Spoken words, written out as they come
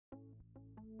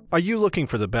Are you looking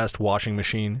for the best washing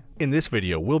machine? In this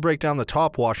video, we'll break down the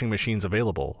top washing machines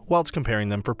available, whilst comparing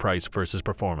them for price versus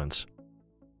performance.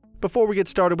 Before we get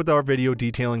started with our video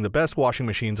detailing the best washing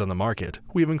machines on the market,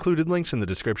 we have included links in the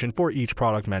description for each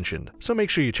product mentioned, so make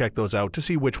sure you check those out to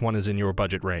see which one is in your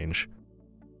budget range.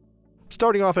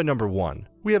 Starting off at number 1,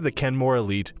 we have the Kenmore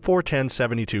Elite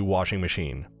 410/72 washing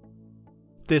machine.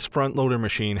 This front-loader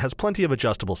machine has plenty of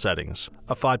adjustable settings,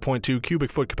 a 5.2 cubic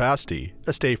foot capacity,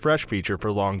 a stay fresh feature for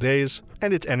long days,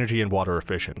 and it's energy and water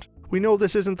efficient. We know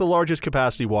this isn't the largest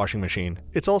capacity washing machine,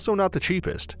 it's also not the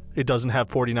cheapest. It doesn't have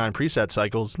 49 preset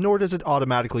cycles, nor does it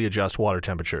automatically adjust water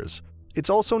temperatures. It's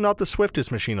also not the swiftest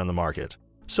machine on the market.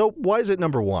 So why is it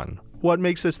number 1? What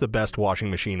makes this the best washing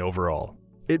machine overall?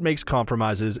 It makes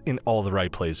compromises in all the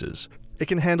right places. It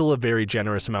can handle a very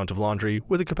generous amount of laundry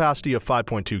with a capacity of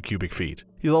 5.2 cubic feet.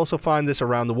 You'll also find this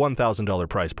around the $1,000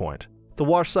 price point. The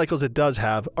wash cycles it does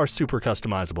have are super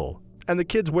customizable, and the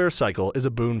kids' wear cycle is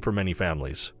a boon for many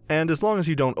families. And as long as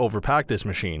you don't overpack this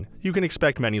machine, you can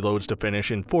expect many loads to finish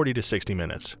in 40 to 60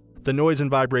 minutes. The noise and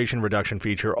vibration reduction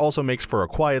feature also makes for a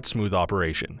quiet, smooth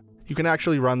operation. You can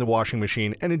actually run the washing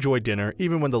machine and enjoy dinner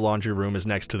even when the laundry room is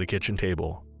next to the kitchen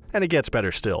table. And it gets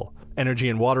better still. Energy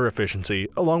and water efficiency,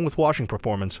 along with washing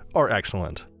performance, are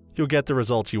excellent. You'll get the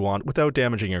results you want without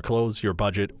damaging your clothes, your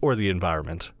budget, or the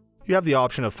environment. You have the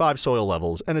option of 5 soil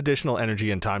levels and additional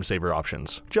energy and time saver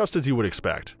options, just as you would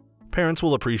expect. Parents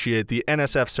will appreciate the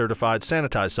NSF certified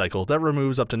sanitize cycle that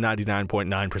removes up to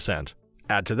 99.9%.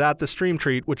 Add to that the stream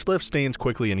treat, which lifts stains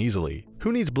quickly and easily.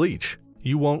 Who needs bleach?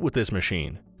 You won't with this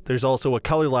machine. There's also a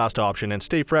color last option and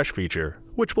stay fresh feature,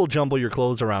 which will jumble your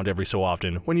clothes around every so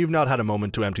often when you've not had a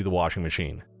moment to empty the washing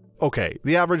machine. Okay,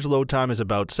 the average load time is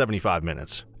about 75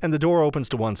 minutes, and the door opens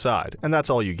to one side, and that's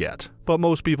all you get. But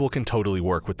most people can totally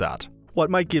work with that.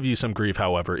 What might give you some grief,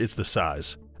 however, is the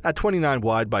size. At 29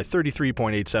 wide by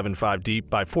 33.875 deep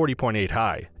by 40.8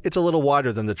 high, it's a little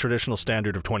wider than the traditional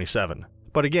standard of 27.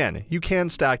 But again, you can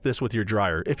stack this with your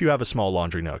dryer if you have a small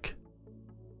laundry nook.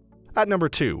 At number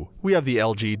 2, we have the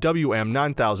LG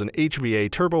WM9000 HVA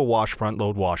TurboWash front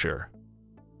load washer.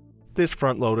 This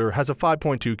front loader has a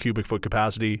 5.2 cubic foot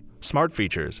capacity, smart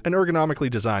features, an ergonomically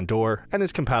designed door, and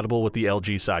is compatible with the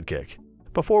LG Sidekick.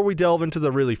 Before we delve into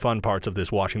the really fun parts of this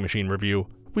washing machine review,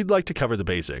 we'd like to cover the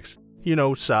basics. You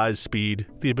know, size, speed,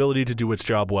 the ability to do its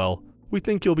job well. We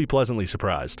think you'll be pleasantly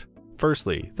surprised.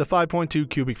 Firstly, the 5.2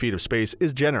 cubic feet of space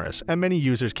is generous and many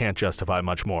users can't justify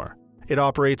much more. It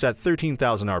operates at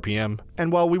 13,000 RPM,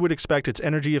 and while we would expect its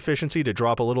energy efficiency to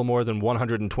drop a little more than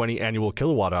 120 annual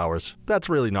kilowatt hours, that's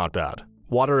really not bad.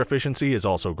 Water efficiency is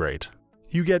also great.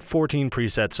 You get 14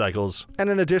 preset cycles and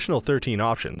an additional 13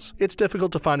 options. It's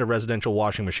difficult to find a residential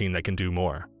washing machine that can do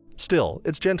more. Still,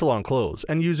 it's gentle on clothes,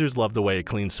 and users love the way it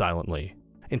cleans silently.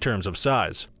 In terms of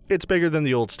size, it's bigger than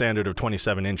the old standard of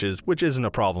 27 inches, which isn't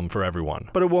a problem for everyone,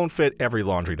 but it won't fit every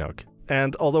laundry nook.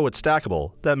 And although it's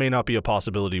stackable, that may not be a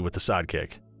possibility with the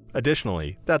Sidekick.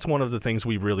 Additionally, that's one of the things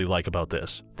we really like about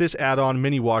this. This add-on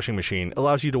mini washing machine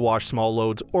allows you to wash small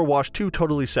loads or wash 2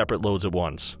 totally separate loads at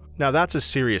once. Now that's a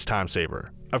serious time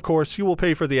saver. Of course, you will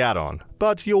pay for the add-on,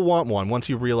 but you'll want one once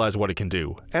you realize what it can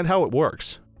do and how it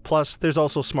works. Plus, there's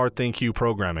also Smart ThinQ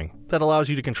programming that allows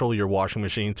you to control your washing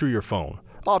machine through your phone.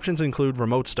 Options include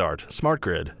remote start, smart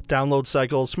grid, download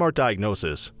cycle, smart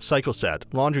diagnosis, cycle set,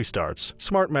 laundry starts,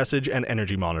 smart message, and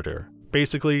energy monitor.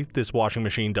 Basically, this washing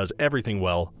machine does everything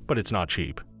well, but it's not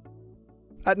cheap.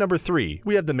 At number 3,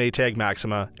 we have the Maytag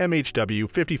Maxima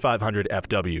MHW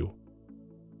 5500FW.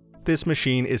 This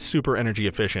machine is super energy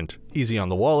efficient, easy on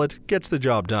the wallet, gets the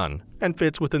job done, and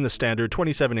fits within the standard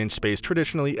 27-inch space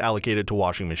traditionally allocated to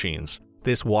washing machines.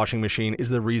 This washing machine is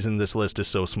the reason this list is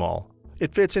so small.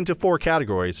 It fits into 4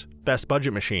 categories: best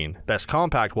budget machine, best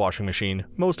compact washing machine,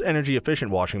 most energy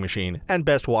efficient washing machine, and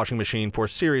best washing machine for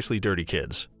seriously dirty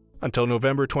kids. Until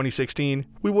November 2016,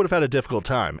 we would have had a difficult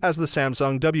time as the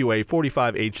Samsung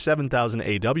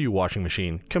WA45H7000AW washing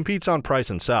machine competes on price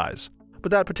and size.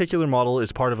 But that particular model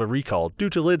is part of a recall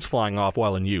due to lids flying off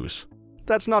while in use.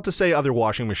 That's not to say other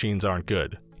washing machines aren't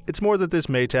good. It's more that this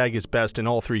Maytag is best in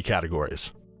all 3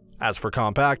 categories. As for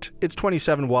compact, it's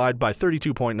 27 wide by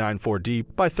 32.94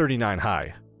 deep by 39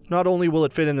 high. Not only will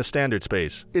it fit in the standard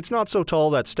space, it's not so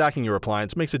tall that stacking your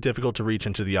appliance makes it difficult to reach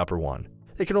into the upper one.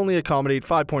 It can only accommodate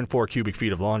 5.4 cubic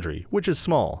feet of laundry, which is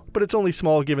small, but it's only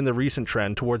small given the recent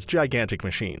trend towards gigantic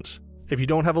machines. If you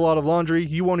don't have a lot of laundry,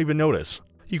 you won't even notice.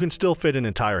 You can still fit an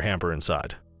entire hamper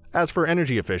inside. As for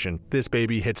energy efficient, this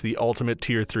baby hits the ultimate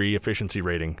Tier 3 efficiency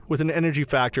rating with an energy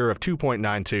factor of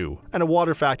 2.92 and a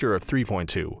water factor of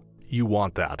 3.2. You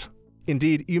want that.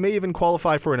 Indeed, you may even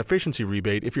qualify for an efficiency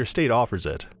rebate if your state offers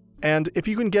it. And if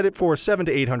you can get it for $700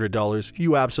 to $800,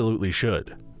 you absolutely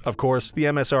should. Of course, the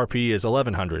MSRP is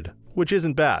 $1,100, which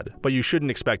isn't bad, but you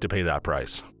shouldn't expect to pay that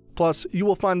price. Plus, you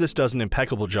will find this does an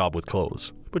impeccable job with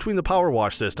clothes. Between the power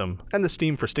wash system and the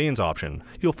steam for stains option,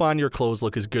 you'll find your clothes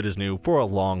look as good as new for a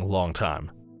long time.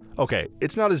 Okay,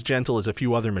 it's not as gentle as a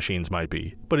few other machines might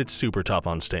be, but it's super tough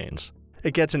on stains.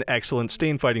 It gets an excellent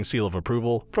stain-fighting seal of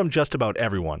approval from just about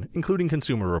everyone, including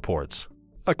Consumer Reports.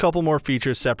 A couple more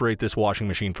features separate this washing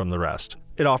machine from the rest.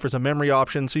 It offers a memory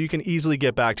option so you can easily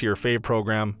get back to your fave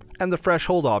program, and the fresh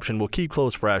hold option will keep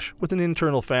clothes fresh with an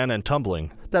internal fan and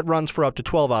tumbling that runs for up to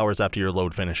 12 hours after your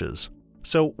load finishes.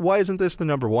 So why isn't this the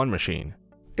 #1 machine?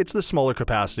 It's the smaller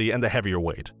capacity and the heavier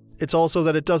weight. It's also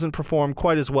that it doesn't perform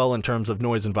quite as well in terms of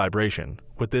noise and vibration.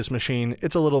 With this machine,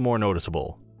 it's a little more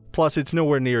noticeable. Plus, it's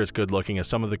nowhere near as good looking as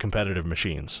some of the competitive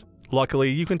machines. Luckily,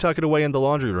 you can tuck it away in the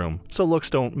laundry room, so looks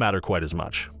don't matter quite as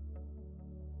much.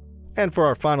 And for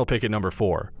our final pick at number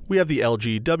 4, we have the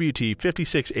LG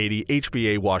WT5680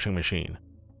 HVA washing machine.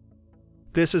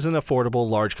 This is an affordable,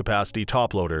 large-capacity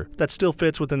top loader that still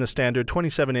fits within the standard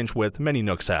 27-inch width many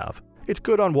Nooks have. It's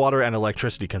good on water and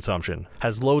electricity consumption,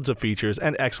 has loads of features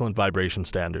and excellent vibration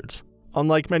standards.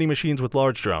 Unlike many machines with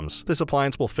large drums, this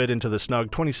appliance will fit into the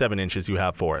snug 27 inches you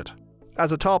have for it.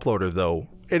 As a top loader though,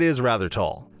 it is rather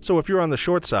tall, so if you're on the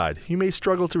short side, you may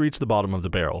struggle to reach the bottom of the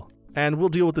barrel. And we'll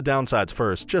deal with the downsides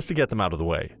first just to get them out of the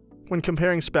way. When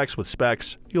comparing specs with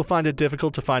specs, you'll find it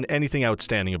difficult to find anything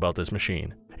outstanding about this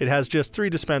machine. It has just 3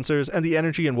 dispensers and the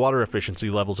energy and water efficiency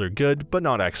levels are good but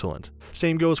not excellent.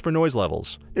 Same goes for noise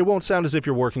levels. It won't sound as if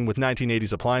you're working with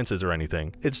 1980s appliances or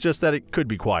anything, it's just that it could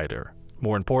be quieter.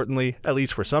 More importantly, at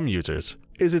least for some users,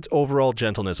 is its overall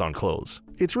gentleness on clothes.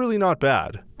 It's really not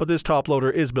bad, but this top loader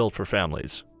is built for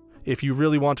families. If you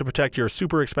really want to protect your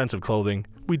super expensive clothing,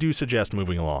 we do suggest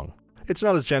moving along. It's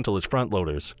not as gentle as front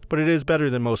loaders, but it is better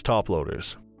than most top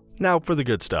loaders. Now for the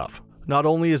good stuff. Not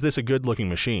only is this a good looking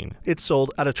machine, it's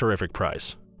sold at a terrific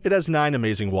price. It has 9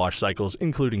 amazing wash cycles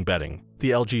including bedding.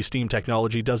 The LG Steam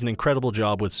technology does an incredible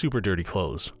job with super dirty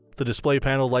clothes. The display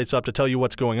panel lights up to tell you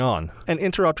what's going on, and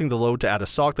interrupting the load to add a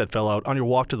sock that fell out on your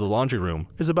walk to the laundry room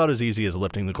is about as easy as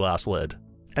lifting the glass lid.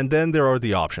 And then there are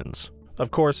the options.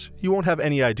 Of course, you won't have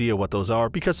any idea what those are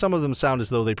because some of them sound as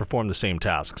though they perform the same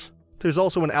tasks. There's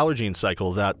also an allergen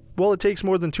cycle that, while it takes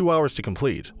more than 2 hours to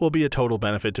complete, will be a total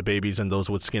benefit to babies and those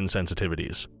with skin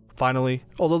sensitivities. Finally,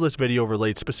 although this video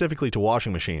relates specifically to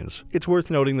washing machines, it's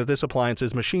worth noting that this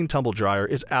appliance's machine tumble dryer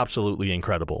is absolutely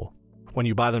incredible. When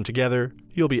you buy them together,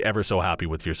 you'll be ever so happy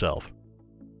with yourself.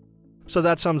 So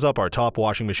that sums up our top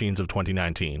washing machines of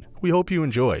 2019. We hope you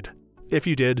enjoyed. If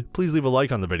you did, please leave a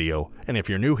like on the video, and if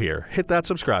you're new here, hit that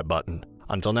subscribe button.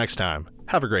 Until next time,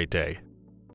 have a great day.